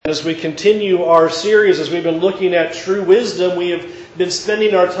As we continue our series, as we've been looking at true wisdom, we have been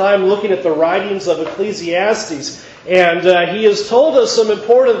spending our time looking at the writings of Ecclesiastes. And he has told us some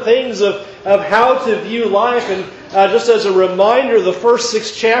important things of how to view life. And just as a reminder, the first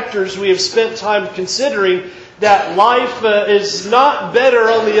 6 chapters we have spent time considering that life is not better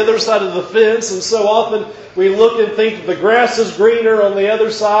on the other side of the fence. And so often we look and think that the grass is greener on the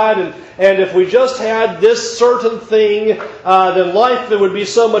other side. And if we just had this certain thing, then life would be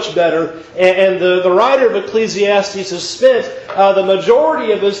so much better. And the writer of Ecclesiastes has spent the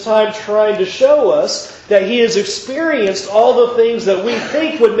majority of his time trying to show us that he has experienced all the things that we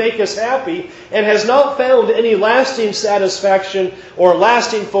think would make us happy and has not found any lasting satisfaction or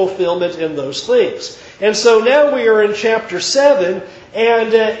lasting fulfillment in those things. And so now we are in chapter 7,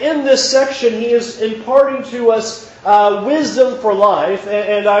 and in this section he is imparting to us wisdom for life.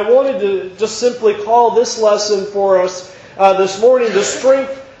 And I wanted to just simply call this lesson for us this morning, the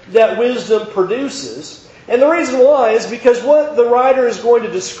strength that wisdom produces. And the reason why is because what the writer is going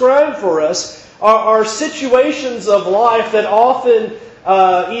to describe for us are situations of life that often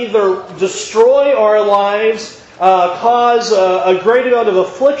either destroy our lives, cause a great amount of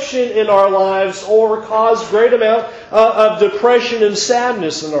affliction in our lives, or cause great amount of depression and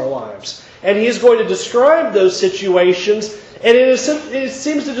sadness in our lives. And he's going to describe those situations, and it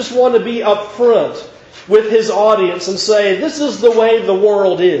seems to just want to be upfront with his audience and say, this is the way the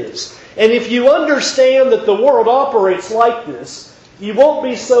world is. And if you understand that the world operates like this, you won't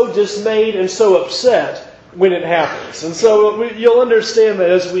be so dismayed and so upset when it happens. And so you'll understand that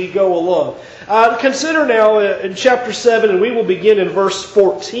as we go along. Consider now in chapter 7, and we will begin in verse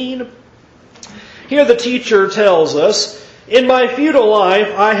 14. Here the teacher tells us, "In my futile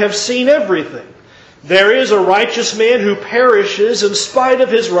life I have seen everything. There is a righteous man who perishes in spite of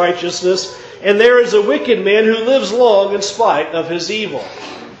his righteousness, and there is a wicked man who lives long in spite of his evil."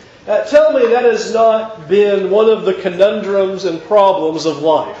 Tell me that has not been one of the conundrums and problems of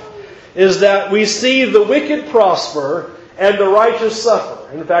life, is that we see the wicked prosper and the righteous suffer.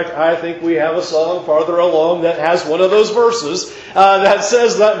 In fact, I think we have a song farther along that has one of those verses that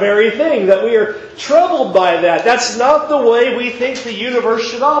says that very thing, that we are troubled by that. That's not the way we think the universe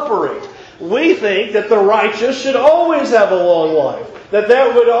should operate. We think that the righteous should always have a long life, that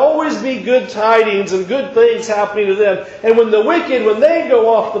there would always be good tidings and good things happening to them. And when the wicked, when they go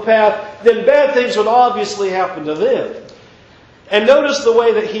off the path, then bad things would obviously happen to them. And notice the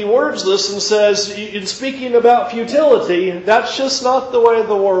way that he words this and says, in speaking about futility, that's just not the way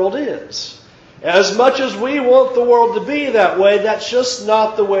the world is. As much as we want the world to be that way, that's just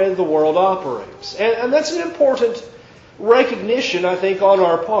not the way the world operates. And that's an important recognition, I think, on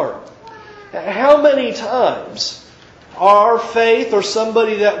our part. How many times our faith, or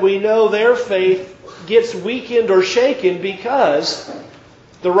somebody that we know, their faith gets weakened or shaken because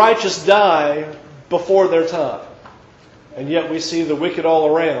the righteous die before their time? And yet we see the wicked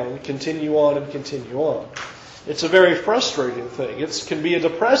all around continue on and continue on. It's a very frustrating thing. It can be a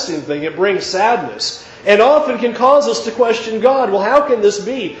depressing thing. It brings sadness. And often can cause us to question God. Well, how can this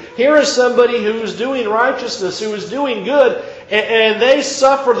be? Here is somebody who is doing righteousness, who is doing good, and they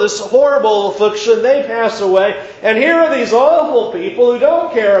suffer this horrible affliction. They pass away. And here are these awful people who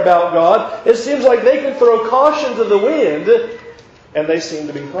don't care about God. It seems like they can throw caution to the wind, and they seem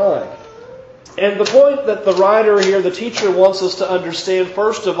to be fine. And the point that the writer here, the teacher, wants us to understand,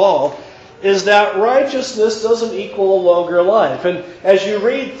 first of all, is that righteousness doesn't equal a longer life. And as you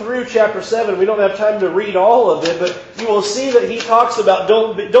read through chapter 7, we don't have time to read all of it, but you will see that he talks about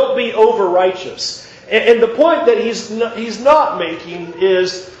don't be over-righteous. And the point that he's not making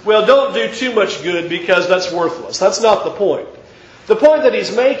is, well, don't do too much good because that's worthless. That's not the point. The point that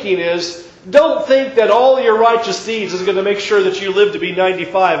he's making is, don't think that all your righteous deeds is going to make sure that you live to be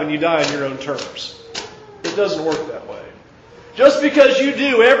 95 and you die on your own terms. It doesn't work that way. Just because you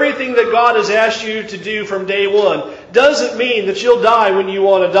do everything that God has asked you to do from day one doesn't mean that you'll die when you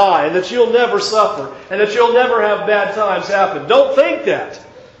want to die, and that you'll never suffer, and that you'll never have bad times happen. Don't think that.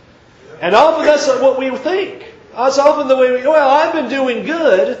 And often that's what we think. That's often the way I've been doing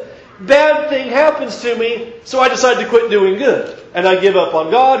good. Bad thing happens to me, so I decide to quit doing good. And I give up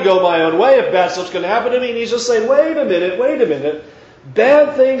on God, go my own way. If bad stuff's going to happen to me, and he's just saying, wait a minute.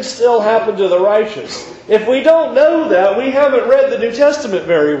 Bad things still happen to the righteous. If we don't know that, we haven't read the New Testament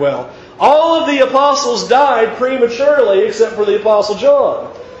very well. All of the apostles died prematurely except for the Apostle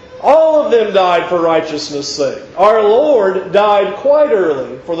John. All of them died for righteousness' sake. Our Lord died quite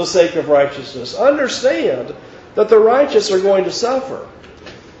early for the sake of righteousness. Understand that the righteous are going to suffer.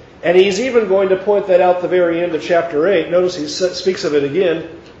 And he's even going to point that out at the very end of chapter 8. Notice he speaks of it again.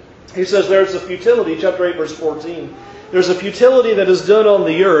 He says there's a futility, chapter 8, verse 14. There's a futility that is done on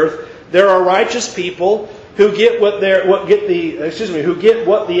the earth. There are righteous people who get what the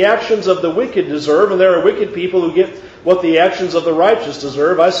actions of the wicked deserve, and there are wicked people who get what the actions of the righteous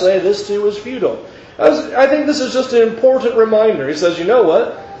deserve. I say this too is futile. I think this is just an important reminder. He says, you know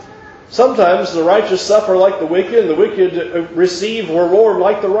what? Sometimes the righteous suffer like the wicked, and the wicked receive reward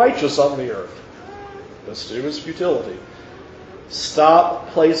like the righteous on the earth. This too is futility. Stop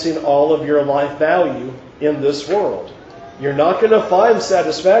placing all of your life value in this world. You're not going to find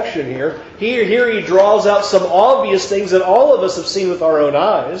satisfaction here. Here he draws out some obvious things that all of us have seen with our own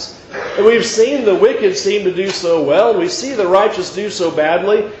eyes. And we've seen the wicked seem to do so well, and we see the righteous do so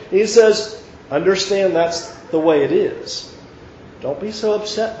badly. And he says, understand that's the way it is. Don't be so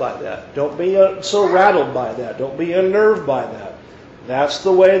upset by that. Don't be so rattled by that. Don't be unnerved by that. That's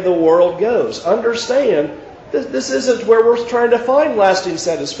the way the world goes. Understand, this isn't where we're trying to find lasting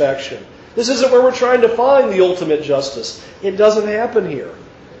satisfaction. This isn't where we're trying to find the ultimate justice. It doesn't happen here.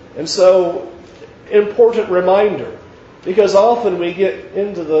 And so, important reminder, because often we get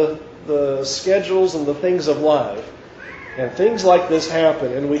into the schedules and the things of life, and things like this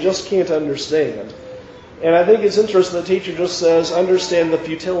happen, and we just can't understand. And I think it's interesting the teacher just says, understand the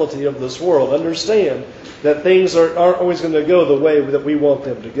futility of this world. Understand that things aren't always going to go the way that we want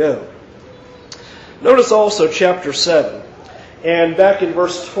them to go. Notice also chapter 7. And back in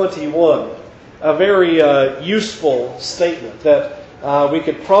verse 21, a very useful statement that we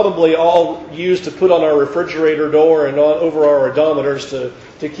could probably all use to put on our refrigerator door and over our odometers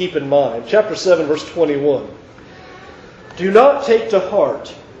to keep in mind. Chapter 7, verse 21. Do not take to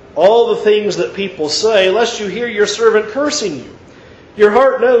heart all the things that people say, lest you hear your servant cursing you. Your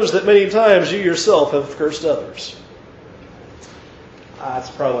heart knows that many times you yourself have cursed others.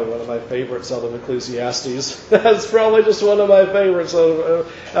 That's probably one of my favorites out of Ecclesiastes. That's probably just one of my favorites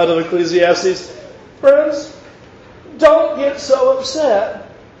out of Ecclesiastes. Friends, don't get so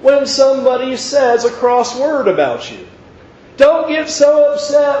upset when somebody says a cross word about you. Don't get so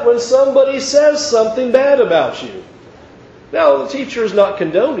upset when somebody says something bad about you. Now, the teacher is not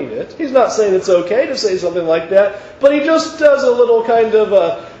condoning it. He's not saying it's okay to say something like that, but he just does a little kind of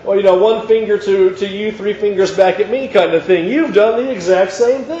one finger to you, three fingers back at me kind of thing. You've done the exact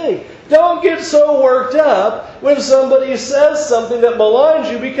same thing. Don't get so worked up when somebody says something that maligns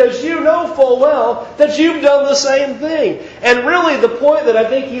you, because you know full well that you've done the same thing. And really the point that I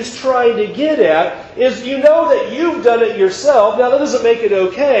think he's trying to get at is you know that you've done it yourself. Now that doesn't make it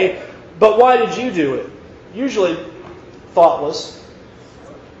okay, but why did you do it? Usually thoughtless,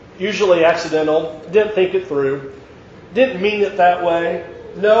 usually accidental, didn't think it through, didn't mean it that way.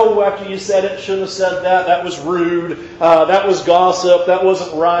 No, after you said it, shouldn't have said that, that was rude, that was gossip, that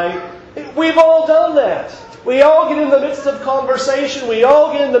wasn't right. We've all done that. We all get in the midst of conversation, we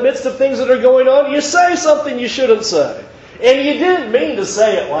all get in the midst of things that are going on, you say something you shouldn't say. And you didn't mean to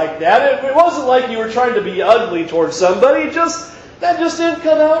say it like that. It wasn't like you were trying to be ugly towards somebody, that just didn't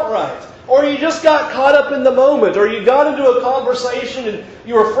come out right. Or you just got caught up in the moment, or you got into a conversation and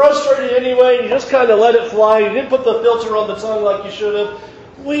you were frustrated anyway, and you just kind of let it fly. You didn't put the filter on the tongue like you should have.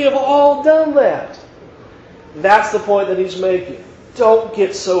 We have all done that. That's the point that he's making. Don't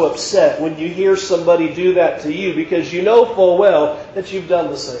get so upset when you hear somebody do that to you, because you know full well that you've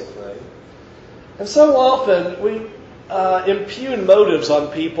done the same thing. And so often we impugn motives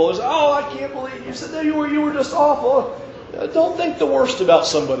on people. It's, oh, I can't believe you said that you were just awful. Don't think the worst about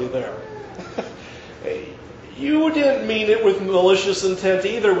somebody there. You didn't mean it with malicious intent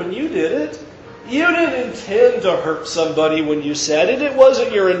either when you did it. You didn't intend to hurt somebody when you said it. It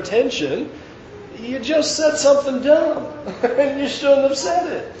wasn't your intention. You just said something dumb. And you shouldn't have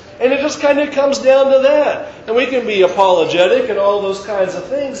said it. And it just kind of comes down to that. And we can be apologetic and all those kinds of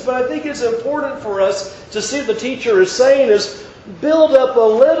things, but I think it's important for us to see what the teacher is saying is build up a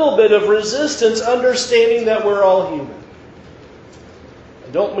little bit of resistance, understanding that we're all human.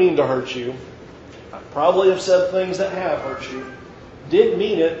 I don't mean to hurt you. I probably have said things that have hurt you. Didn't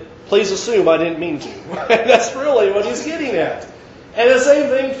mean it. Please assume I didn't mean to. That's really what he's getting at. And the same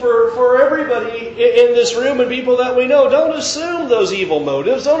thing for everybody in this room and people that we know. Don't assume those evil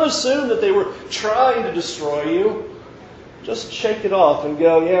motives. Don't assume that they were trying to destroy you. Just shake it off and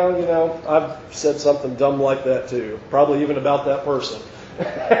go, yeah, I've said something dumb like that too. Probably even about that person.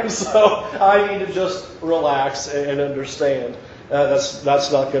 And so I need to just relax and understand. That's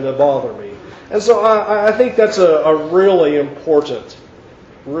not going to bother me. And so I think that's a really important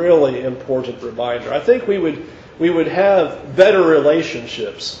reminder. I think we would have better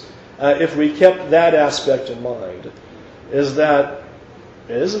relationships if we kept that aspect in mind, is that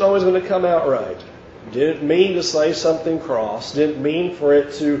it isn't always going to come out right. Didn't mean to say something cross. Didn't mean for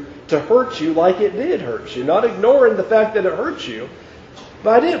it to hurt you like it did hurt you. Not ignoring the fact that it hurt you.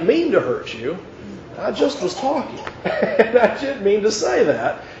 But I didn't mean to hurt you. I just was talking. And I didn't mean to say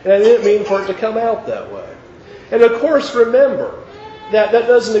that. And I didn't mean for it to come out that way. And of course, remember, that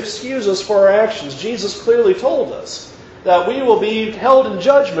doesn't excuse us for our actions. Jesus clearly told us that we will be held in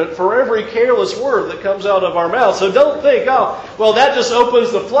judgment for every careless word that comes out of our mouth. So don't think, well, that just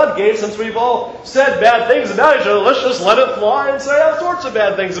opens the floodgates since we've all said bad things about each other. Let's just let it fly and say all sorts of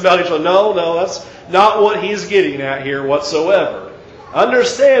bad things about each other. No, that's not what he's getting at here whatsoever.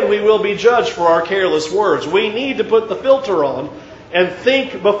 Understand we will be judged for our careless words. We need to put the filter on and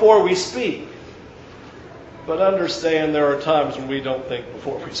think before we speak. But understand there are times when we don't think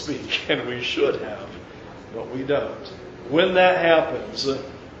before we speak, and we should have, but we don't. When that happens,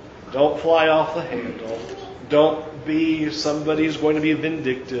 don't fly off the handle. Don't be somebody who's going to be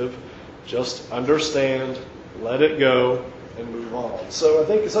vindictive. Just understand, let it go, and move on. So I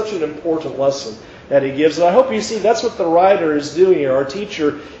think it's such an important lesson that he gives. And I hope you see that's what the writer is doing here. Our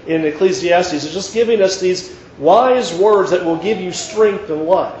teacher in Ecclesiastes is just giving us these wise words that will give you strength in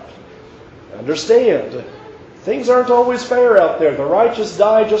life. Understand, things aren't always fair out there. The righteous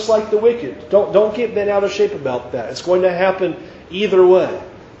die just like the wicked. Don't get bent out of shape about that. It's going to happen either way.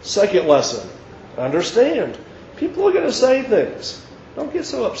 Second lesson, understand. People are going to say things. Don't get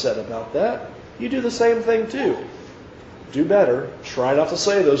so upset about that. You do the same thing too. Do better. Try not to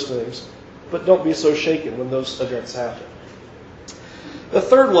say those things. But don't be so shaken when those events happen. The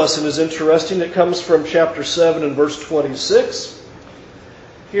third lesson is interesting. It comes from chapter 7 and verse 26.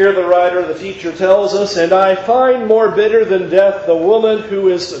 Here the writer, the teacher tells us, "And I find more bitter than death the woman who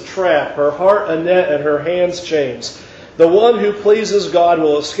is a trap, her heart a net and her hands chains. The one who pleases God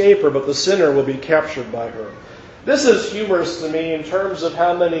will escape her, but the sinner will be captured by her." This is humorous to me in terms of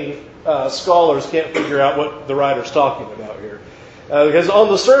how many scholars can't figure out what the writer's talking about here. Because on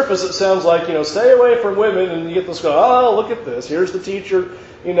the surface it sounds like, stay away from women, and you get this going, oh, look at this. Here's the teacher,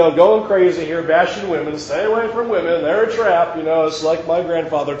 going crazy here, bashing women. Stay away from women. They're a trap. It's like my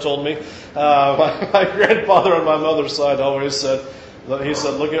grandfather told me. My grandfather on my mother's side always said, he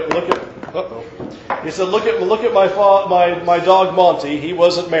said, look at my dog Monty. He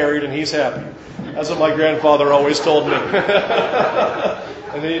wasn't married and he's happy. That's what my grandfather always told me.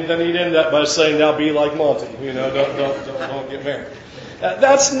 And then he'd end up by saying, now be like Monty. Don't get married.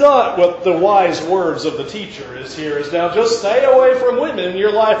 That's not what the wise words of the teacher is here. Is now just stay away from women and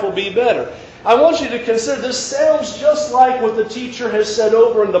your life will be better. I want you to consider this sounds just like what the teacher has said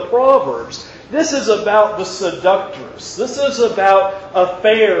over in the Proverbs. This is about the seductress. This is about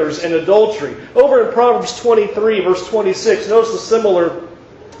affairs and adultery. Over in Proverbs 23, verse 26, notice a similar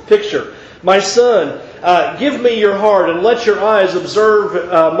picture. "My son, give me your heart and let your eyes observe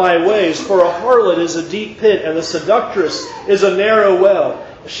my ways. For a harlot is a deep pit and the seductress is a narrow well.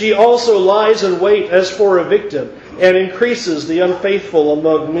 She also lies in wait as for a victim and increases the unfaithful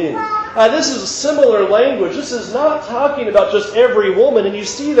among men." This is a similar language. This is not talking about just every woman. And you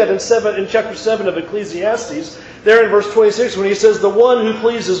see that in chapter 7 of Ecclesiastes, there in verse 26, when he says, "The one who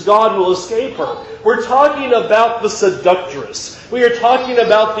pleases God will escape her." We're talking about the seductress. We are talking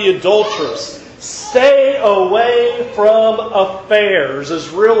about the adulteress. Stay away from affairs is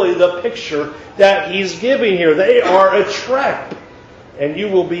really the picture that he's giving here. They are a trap, and you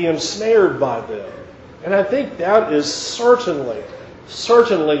will be ensnared by them. And I think that is certainly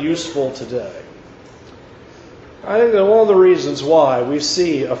useful today. I think that one of the reasons why we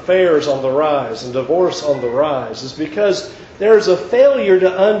see affairs on the rise and divorce on the rise is because there's a failure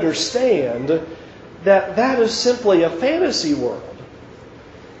to understand that is simply a fantasy world.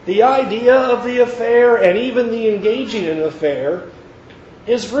 The idea of the affair and even the engaging in an affair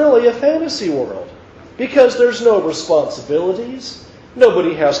is really a fantasy world because there's no responsibilities.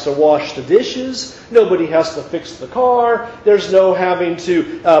 Nobody has to wash the dishes. Nobody has to fix the car. There's no having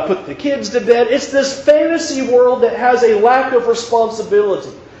to put the kids to bed. It's this fantasy world that has a lack of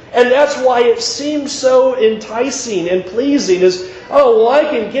responsibility. And that's why it seems so enticing and pleasing is, I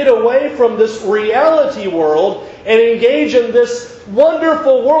can get away from this reality world and engage in this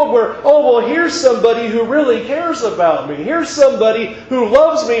wonderful world where, here's somebody who really cares about me. Here's somebody who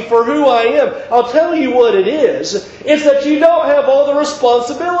loves me for who I am. I'll tell you what it is. It's that you don't have all the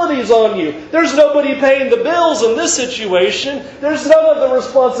responsibilities on you. There's nobody paying the bills in this situation. There's none of the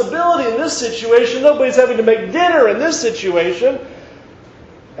responsibility in this situation. Nobody's having to make dinner in this situation.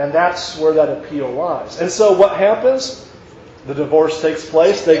 And that's where that appeal lies. And so what happens? The divorce takes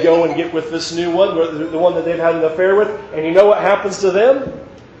place. They go and get with this new one, the one that they've had an affair with. And you know what happens to them?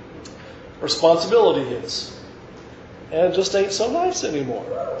 Responsibility hits. And it just ain't so nice anymore.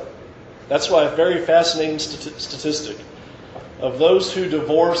 That's why a very fascinating statistic. Of those who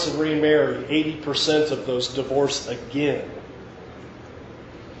divorce and remarry, 80% of those divorce again.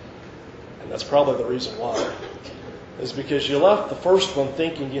 And that's probably the reason why. Is because you left the first one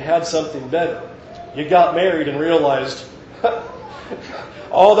thinking you had something better. You got married and realized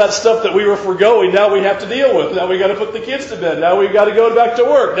all that stuff that we were foregoing, now we have to deal with. Now we got to put the kids to bed. Now we got to go back to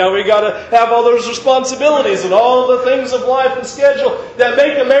work. Now we got to have all those responsibilities and all the things of life and schedule that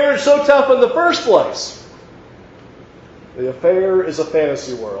make a marriage so tough in the first place. The affair is a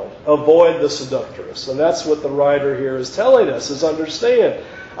fantasy world. Avoid the seductress. And that's what the writer here is telling us, is understand.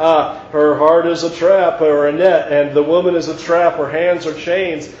 Her heart is a trap or a net, and the woman is a trap. Her hands are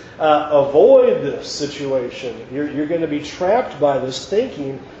chains. Avoid this situation. You're going to be trapped by this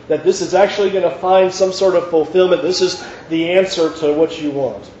thinking that this is actually going to find some sort of fulfillment. This is the answer to what you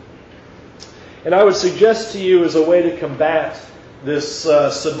want. And I would suggest to you, as a way to combat this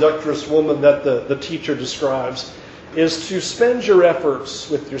seductress woman that the teacher describes, is to spend your efforts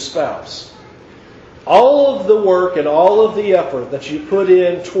with your spouse. All of the work and all of the effort that you put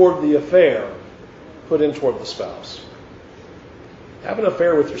in toward the affair, put in toward the spouse. Have an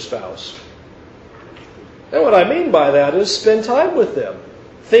affair with your spouse. And what I mean by that is spend time with them.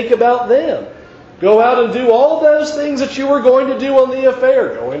 Think about them. Go out and do all those things that you were going to do on the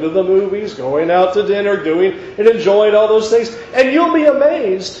affair. Going to the movies, going out to dinner, doing and enjoying all those things. And you'll be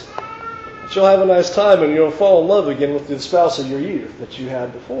amazed that you'll have a nice time and you'll fall in love again with the spouse of your youth that you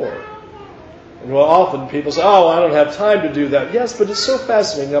had before. And well, often people say, I don't have time to do that. Yes, but it's so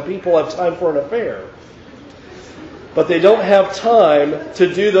fascinating how people have time for an affair. But they don't have time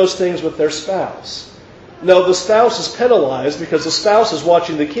to do those things with their spouse. No, the spouse is penalized because the spouse is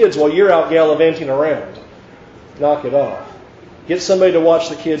watching the kids while you're out gallivanting around. Knock it off. Get somebody to watch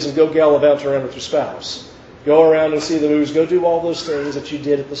the kids and go gallivant around with your spouse. Go around and see the movies. Go do all those things that you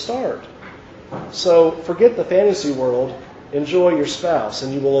did at the start. So forget the fantasy world. Enjoy your spouse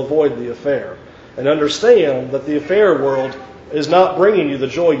and you will avoid the affair. And understand that the affair world is not bringing you the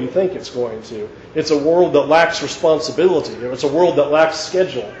joy you think it's going to. It's a world that lacks responsibility. It's a world that lacks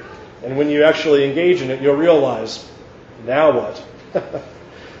schedule. And when you actually engage in it, you'll realize, now what?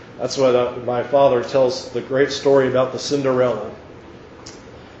 That's what my father tells the great story about the Cinderella.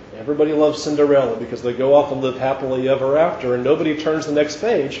 Everybody loves Cinderella because they go off and live happily ever after, and nobody turns the next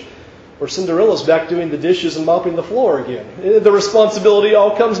page where Cinderella's back doing the dishes and mopping the floor again. The responsibility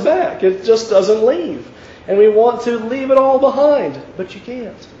all comes back. It just doesn't leave. And we want to leave it all behind, but you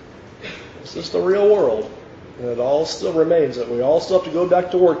can't. It's just the real world. And it all still remains that we all still have to go back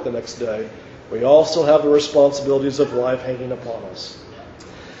to work the next day. We all still have the responsibilities of life hanging upon us.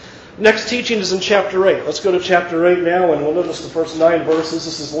 Next teaching is in chapter 8. Let's go to chapter 8 now, and we'll notice the first 9 verses.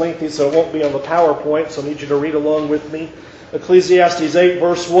 This is lengthy, so it won't be on the PowerPoint, so I need you to read along with me. Ecclesiastes 8,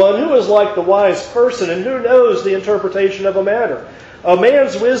 verse 1. Who is like the wise person, and who knows the interpretation of a matter? A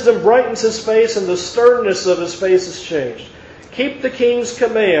man's wisdom brightens his face, and the sternness of his face is changed. Keep the king's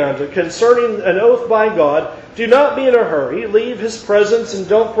command concerning an oath by God. Do not be in a hurry. Leave his presence, and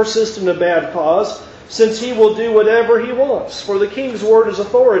don't persist in a bad cause, since he will do whatever he wants. For the king's word is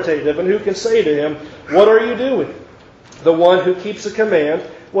authoritative, and who can say to him, what are you doing? The one who keeps a command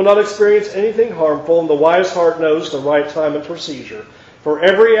will not experience anything harmful, and the wise heart knows the right time and procedure. For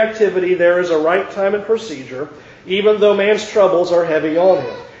every activity there is a right time and procedure, even though man's troubles are heavy on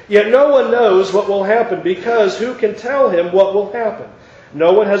him. Yet no one knows what will happen, because who can tell him what will happen?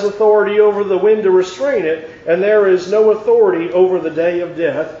 No one has authority over the wind to restrain it, and there is no authority over the day of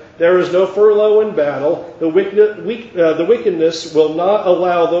death. There is no furlough in battle. The wickedness will not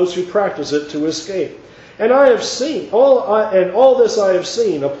allow those who practice it to escape. And I have seen, all this I have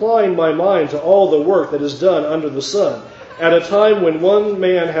seen, applying my mind to all the work that is done under the sun, at a time when one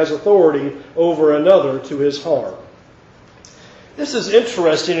man has authority over another to his harm. This is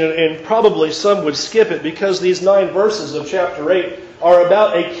interesting, and probably some would skip it, because these 9 verses of chapter 8 are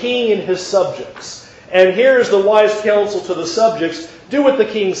about a king and his subjects. And here's the wise counsel to the subjects: do what the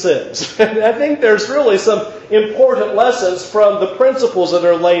king says. And I think there's really some important lessons from the principles that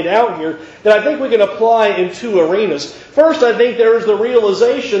are laid out here that I think we can apply in 2 arenas. First, I think there is the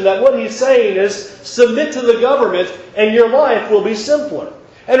realization that what he's saying is submit to the government and your life will be simpler.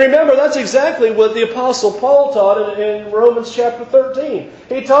 And remember, that's exactly what the Apostle Paul taught in Romans chapter 13.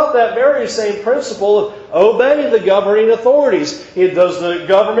 He taught that very same principle of obey the governing authorities. Does the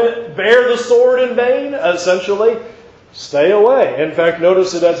government bear the sword in vain? Essentially, stay away. In fact,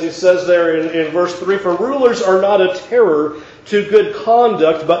 notice it as he says there in verse 3, for rulers are not a terror to good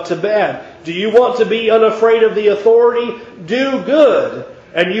conduct, but to bad. Do you want to be unafraid of the authority? Do good,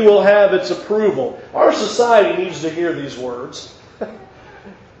 and you will have its approval. Our society needs to hear these words.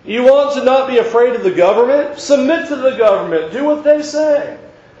 You want to not be afraid of the government? Submit to the government. Do what they say.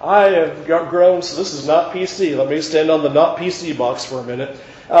 I have grown, so this is not PC. Let me stand on the not PC box for a minute.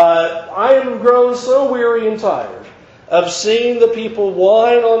 I have grown so weary and tired of seeing the people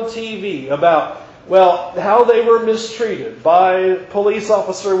whine on TV about, well, how they were mistreated by a police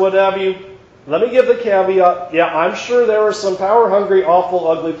officer, what have you. Let me give the caveat. Yeah, I'm sure there are some power-hungry, awful,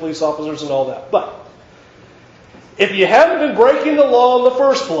 ugly police officers and all that. But if you hadn't been breaking the law in the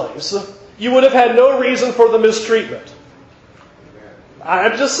first place, you would have had no reason for the mistreatment.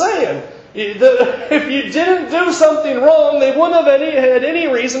 I'm just saying. If you didn't do something wrong, they wouldn't have had any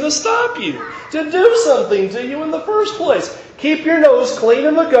reason to stop you, to do something to you in the first place. Keep your nose clean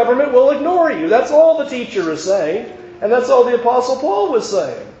and the government will ignore you. That's all the teacher is saying. And that's all the Apostle Paul was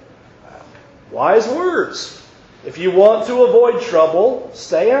saying. Wise words. If you want to avoid trouble,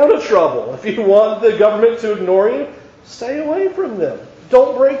 stay out of trouble. If you want the government to ignore you, stay away from them.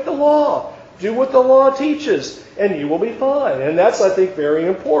 Don't break the law. Do what the law teaches, and you will be fine. And that's, I think, very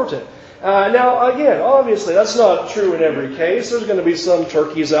important. Now, again, obviously, that's not true in every case. There's going to be some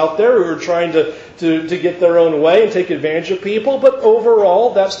turkeys out there who are trying to get their own way and take advantage of people. But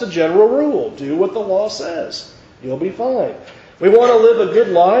overall, that's the general rule. Do what the law says. You'll be fine. We want to live a good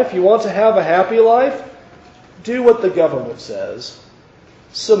life. You want to have a happy life? Do what the government says.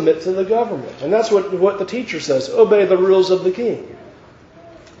 Submit to the government. And that's what the teacher says. Obey the rules of the king.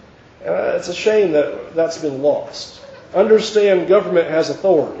 It's a shame that that's been lost. Understand government has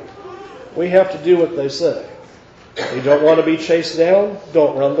authority. We have to do what they say. You don't want to be chased down?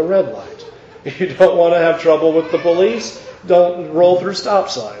 Don't run the red light. You don't want to have trouble with the police? Don't roll through stop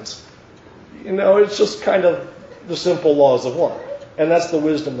signs. It's just kind of the simple laws of life. And that's the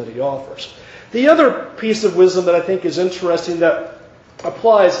wisdom that he offers. The other piece of wisdom that I think is interesting that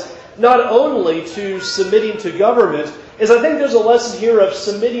applies not only to submitting to government is I think there's a lesson here of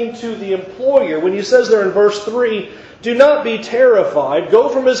submitting to the employer. When he says there in verse 3, do not be terrified, go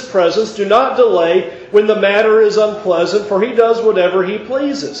from his presence, do not delay when the matter is unpleasant, for he does whatever he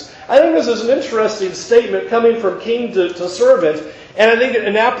pleases. I think this is an interesting statement coming from king to servant, and I think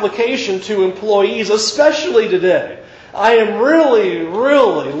an application to employees, especially today. I am really,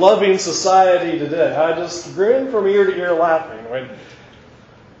 really loving society today. I just grin from ear to ear laughing. When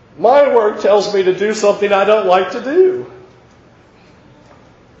my work tells me to do something I don't like to do.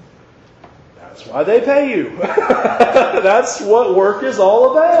 That's why they pay you. That's what work is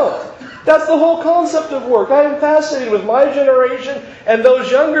all about. That's the whole concept of work. I am fascinated with my generation and those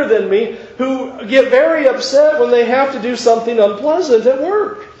younger than me who get very upset when they have to do something unpleasant at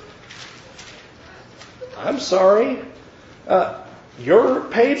work. I'm sorry. You're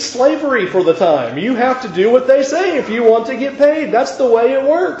paid slavery for the time. You have to do what they say if you want to get paid. That's the way it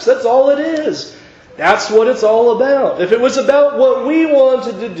works. That's all it is. That's what it's all about. If it was about what we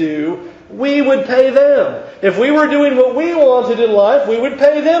wanted to do, we would pay them. If we were doing what we wanted in life, we would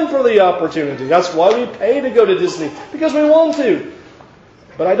pay them for the opportunity. That's why we pay to go to Disney, because we want to.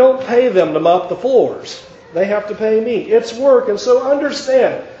 But I don't pay them to mop the floors. They have to pay me. It's work. And so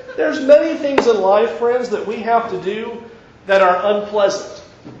understand, there's many things in life, friends, that we have to do that are unpleasant.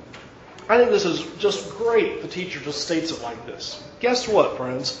 I think this is just great. The teacher just states it like this. Guess what,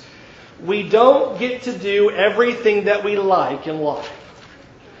 friends? We don't get to do everything that we like in life.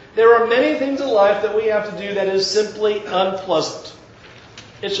 There are many things in life that we have to do that is simply unpleasant.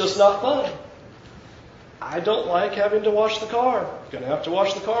 It's just not fun. I don't like having to wash the car. I'm going to have to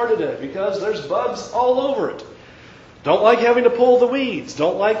wash the car today because there's bugs all over it. Don't like having to pull the weeds.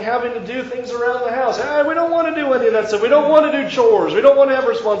 Don't like having to do things around the house. We don't want to do any of that stuff. We don't want to do chores. We don't want to have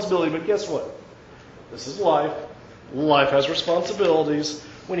responsibility. But guess what? This is life. Life has responsibilities.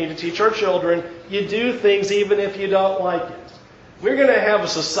 We need to teach our children. You do things even if you don't like it. We're going to have a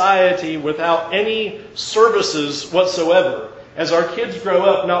society without any services whatsoever as our kids grow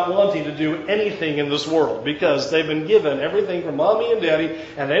up not wanting to do anything in this world because they've been given everything from mommy and daddy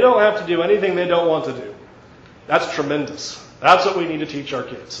and they don't have to do anything they don't want to do. That's tremendous. That's what we need to teach our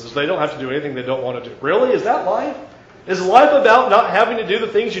kids, is they don't have to do anything they don't want to do. Really? Is that life? Is life about not having to do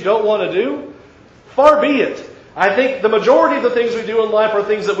the things you don't want to do? Far be it. I think the majority of the things we do in life are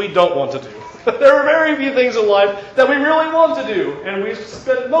things that we don't want to do. There are very few things in life that we really want to do, and we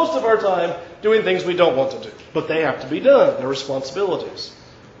spend most of our time doing things we don't want to do. But they have to be done. They're responsibilities.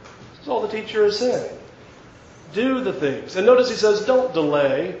 That's all the teacher is saying. Do the things. And notice he says, don't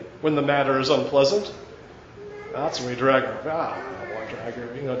delay when the matter is unpleasant. That's when we drag our feet. I don't want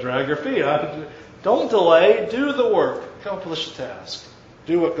to drag your feet. Don't delay. Do the work. Accomplish the task.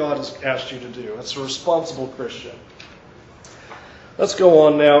 Do what God has asked you to do. That's a responsible Christian. Let's go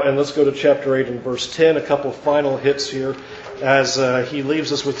on now and let's go to chapter 8 and verse 10. A couple final hits here. as he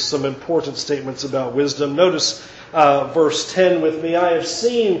leaves us with some important statements about wisdom. Notice verse 10 with me. I have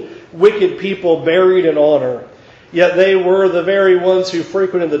seen wicked people buried in honor, yet they were the very ones who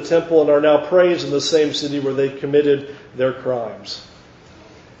frequented the temple and are now praised in the same city where they committed their crimes.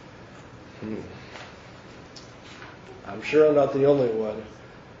 I'm sure I'm not the only one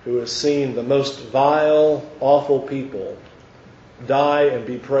who has seen the most vile, awful people die and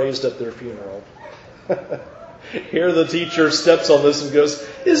be praised at their funeral. Here the teacher steps on this and goes,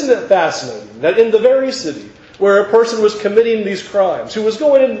 isn't it fascinating that in the very city where a person was committing these crimes, who was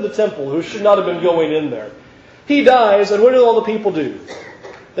going into the temple, who should not have been going in there, he dies, and what do all the people do?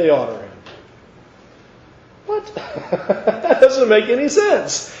 They honor him. What? That doesn't make any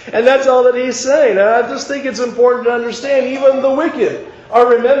sense. And that's all that he's saying. And I just think it's important to understand even the wicked are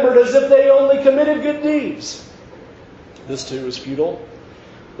remembered as if they only committed good deeds. This too is futile.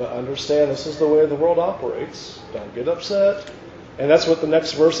 But understand this is the way the world operates. Don't get upset. And that's what the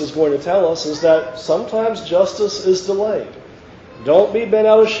next verse is going to tell us, is that sometimes justice is delayed. Don't be bent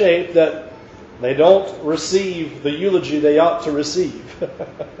out of shape that they don't receive the eulogy they ought to receive.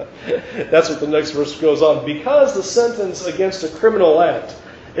 That's what the next verse goes on. Because the sentence against a criminal act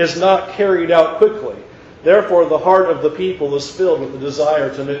is not carried out quickly, therefore the heart of the people is filled with the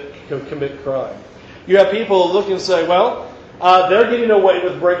desire to commit crime. You have people who look and say, well, they're getting away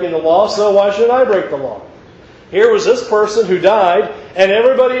with breaking the law, so why should I break the law? Here was this person who died, and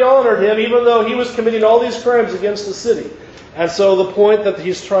everybody honored him, even though he was committing all these crimes against the city. And so the point that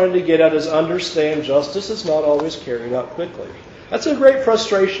he's trying to get at is understand justice is not always carried out quickly. That's a great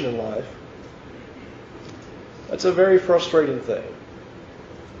frustration in life. That's a very frustrating thing.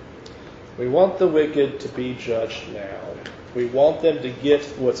 We want the wicked to be judged now. We want them to get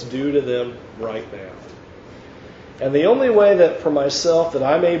what's due to them right now. And the only way that for myself that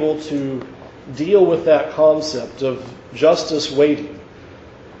I'm able to deal with that concept of justice waiting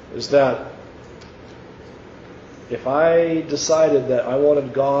is that if I decided that I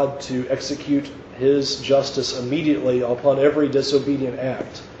wanted God to execute His justice immediately upon every disobedient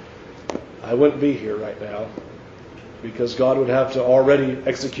act, I wouldn't be here right now, because God would have to already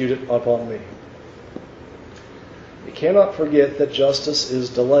execute it upon me. We cannot forget that justice is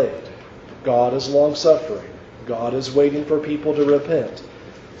delayed. God is long-suffering. God is waiting for people to repent.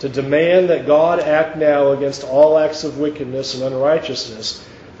 To demand that God act now against all acts of wickedness and unrighteousness,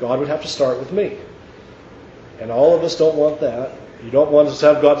 God would have to start with me. And all of us don't want that. You don't want us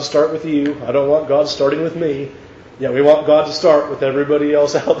to have God to start with you. I don't want God starting with me. Yeah, we want God to start with everybody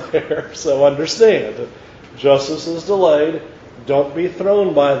else out there. So understand, justice is delayed. Don't be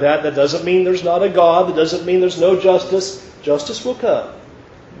thrown by that. That doesn't mean there's not a God. That doesn't mean there's no justice. Justice will come.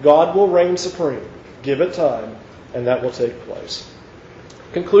 God will reign supreme. Give it time, and that will take place.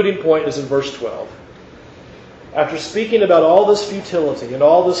 Concluding point is in verse 12. After speaking about all this futility and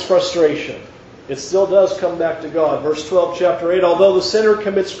all this frustration, it still does come back to God. Verse 12, chapter 8, although the sinner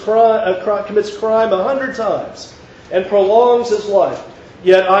commits crime 100 times and prolongs his life,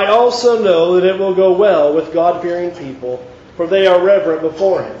 yet I also know that it will go well with God-fearing people, for they are reverent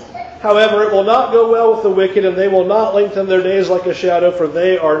before Him. However, it will not go well with the wicked, and they will not lengthen their days like a shadow, for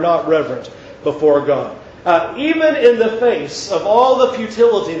they are not reverent before God. Even in the face of all the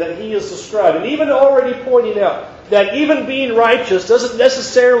futility that he has described, and even already pointing out that even being righteous doesn't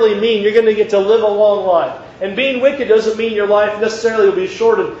necessarily mean you're going to get to live a long life. And being wicked doesn't mean your life necessarily will be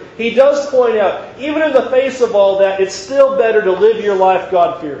shortened. He does point out, even in the face of all that, it's still better to live your life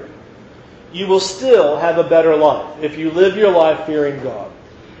God-fearing. You will still have a better life if you live your life fearing God.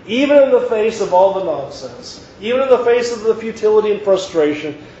 Even in the face of all the nonsense, even in the face of the futility and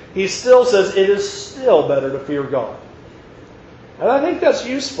frustration, he still says it is still better to fear God. And I think that's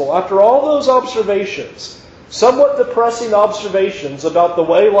useful. After all those observations, somewhat depressing observations about the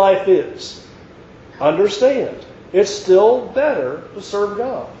way life is, understand, it's still better to serve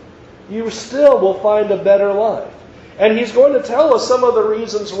God. You still will find a better life. And he's going to tell us some of the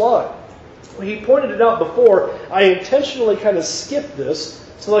reasons why. He pointed it out before. I intentionally kind of skipped this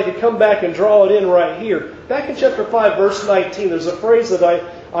so that I could come back and draw it in right here. Back in chapter 5, verse 19, there's a phrase that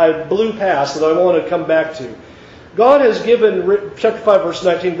I blew past that I want to come back to. God has given, chapter 5, verse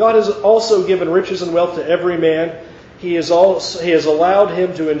 19, God has also given riches and wealth to every man. He has allowed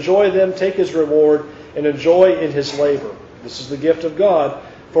him to enjoy them, take his reward, and enjoy in his labor. This is the gift of God.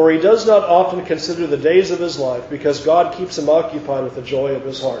 For he does not often consider the days of his life, because God keeps him occupied with the joy of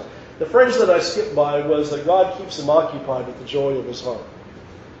his heart. The phrase that I skipped by was that God keeps him occupied with the joy of his heart.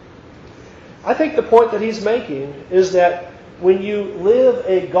 I think the point that he's making is that when you live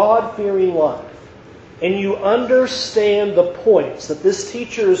a God-fearing life, and you understand the points that this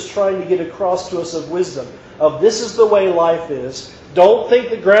teacher is trying to get across to us of wisdom, of this is the way life is. Don't think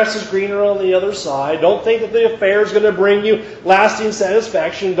the grass is greener on the other side. Don't think that the affair is going to bring you lasting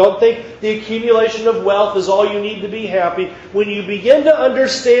satisfaction. Don't think the accumulation of wealth is all you need to be happy. When you begin to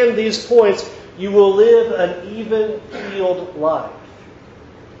understand these points, you will live an even-keeled life.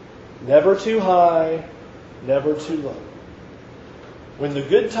 Never too high, never too low. When the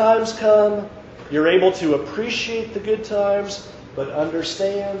good times come, you're able to appreciate the good times, but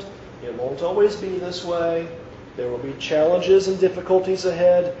understand it won't always be this way. There will be challenges and difficulties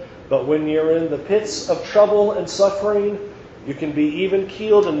ahead, but when you're in the pits of trouble and suffering, you can be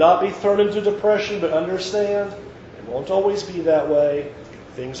even-keeled and not be thrown into depression, but understand it won't always be that way.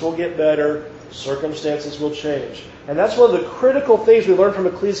 Things will get better. Circumstances will change. And that's one of the critical things we learned from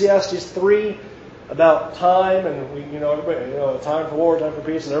Ecclesiastes 3 about time, and everybody, time for war, time for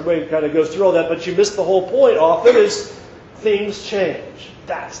peace, and everybody kind of goes through all that, but you miss the whole point often is things change.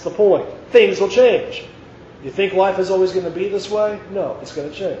 That's the point. Things will change. You think life is always going to be this way? No, it's going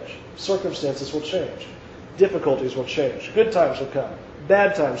to change. Circumstances will change. Difficulties will change. Good times will come.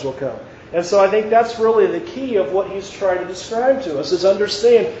 Bad times will come. And so I think that's really the key of what he's trying to describe to us, is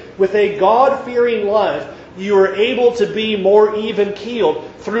understand, with a God-fearing life, you are able to be more even-keeled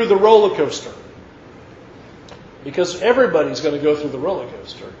through the roller coaster. Because everybody's going to go through the roller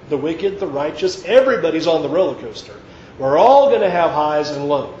coaster. The wicked, the righteous, everybody's on the roller coaster. We're all going to have highs and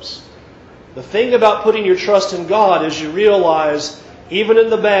lows. The thing about putting your trust in God is you realize, even in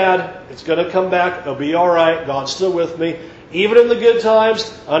the bad, it's going to come back. It'll be all right. God's still with me. Even in the good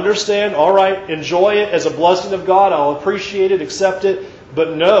times, understand, all right, enjoy it as a blessing of God. I'll appreciate it, accept it.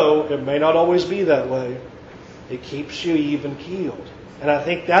 But no, it may not always be that way. It keeps you even-keeled. And I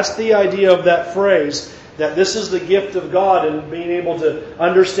think that's the idea of that phrase, that this is the gift of God, and being able to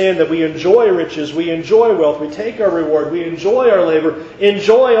understand that we enjoy riches, we enjoy wealth, we take our reward, we enjoy our labor,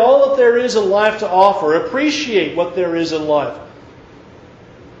 enjoy all that there is in life to offer, appreciate what there is in life.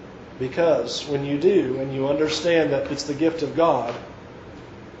 Because when you do, and you understand that it's the gift of God,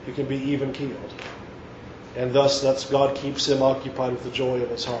 you can be even-keeled. And thus, that's God keeps him occupied with the joy of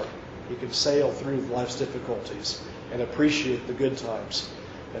his heart. He can sail through life's difficulties and appreciate the good times.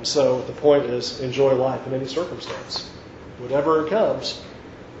 And so the point is, enjoy life in any circumstance. Whatever comes,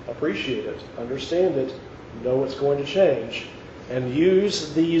 appreciate it, understand it, know it's going to change, and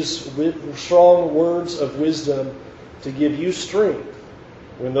use these strong words of wisdom to give you strength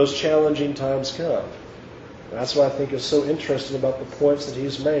when those challenging times come. And that's what I think is so interesting about the points that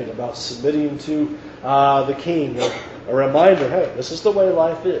he's made, about submitting to the king. A reminder, hey, this is the way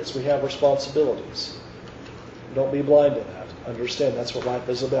life is. We have responsibilities. Don't be blind to that. Understand that's what life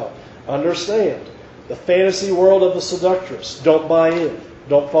is about. Understand the fantasy world of the seductress. Don't buy in.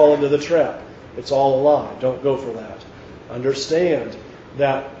 Don't fall into the trap. It's all a lie. Don't go for that. Understand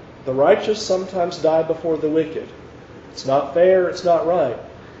that the righteous sometimes die before the wicked. It's not fair. It's not right.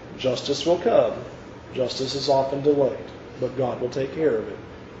 Justice will come. Justice is often delayed, but God will take care of it.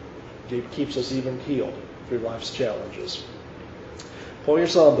 It keeps us even-keeled through life's challenges. Pull your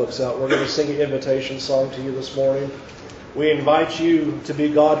songbooks out. We're going to sing an invitation song to you this morning. We invite you to be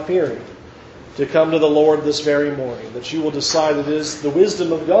God-fearing, to come to the Lord this very morning, that you will decide it is the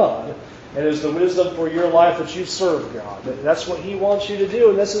wisdom of God and it is the wisdom for your life that you serve God. That's what he wants you to do,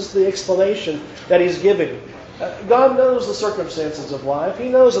 and this is the explanation that he's giving. God knows the circumstances of life. He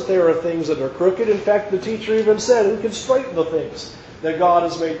knows that there are things that are crooked. In fact, the teacher even said, who can straighten the things that God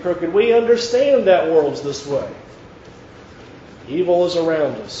has made crooked? We understand that world's this way. Evil is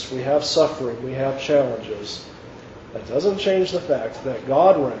around us. We have suffering. We have challenges. That doesn't change the fact that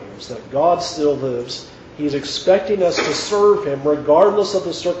God reigns, that God still lives. He's expecting us to serve him regardless of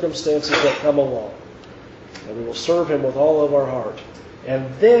the circumstances that come along. And we will serve him with all of our heart.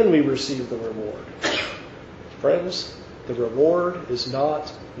 And then we receive the reward. Friends, the reward is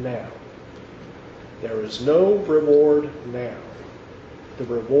not now. There is no reward now. The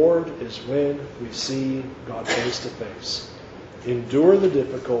reward is when we see God face to face. Endure the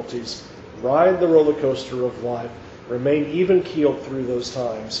difficulties, ride the roller coaster of life, remain even-keeled through those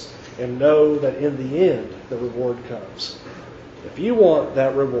times, and know that in the end, the reward comes. If you want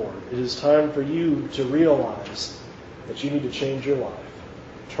that reward, it is time for you to realize that you need to change your life.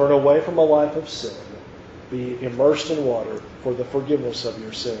 Turn away from a life of sin. Be immersed in water for the forgiveness of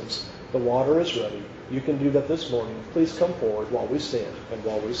your sins. The water is ready. You can do that this morning. Please come forward while we stand and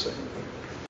while we sing.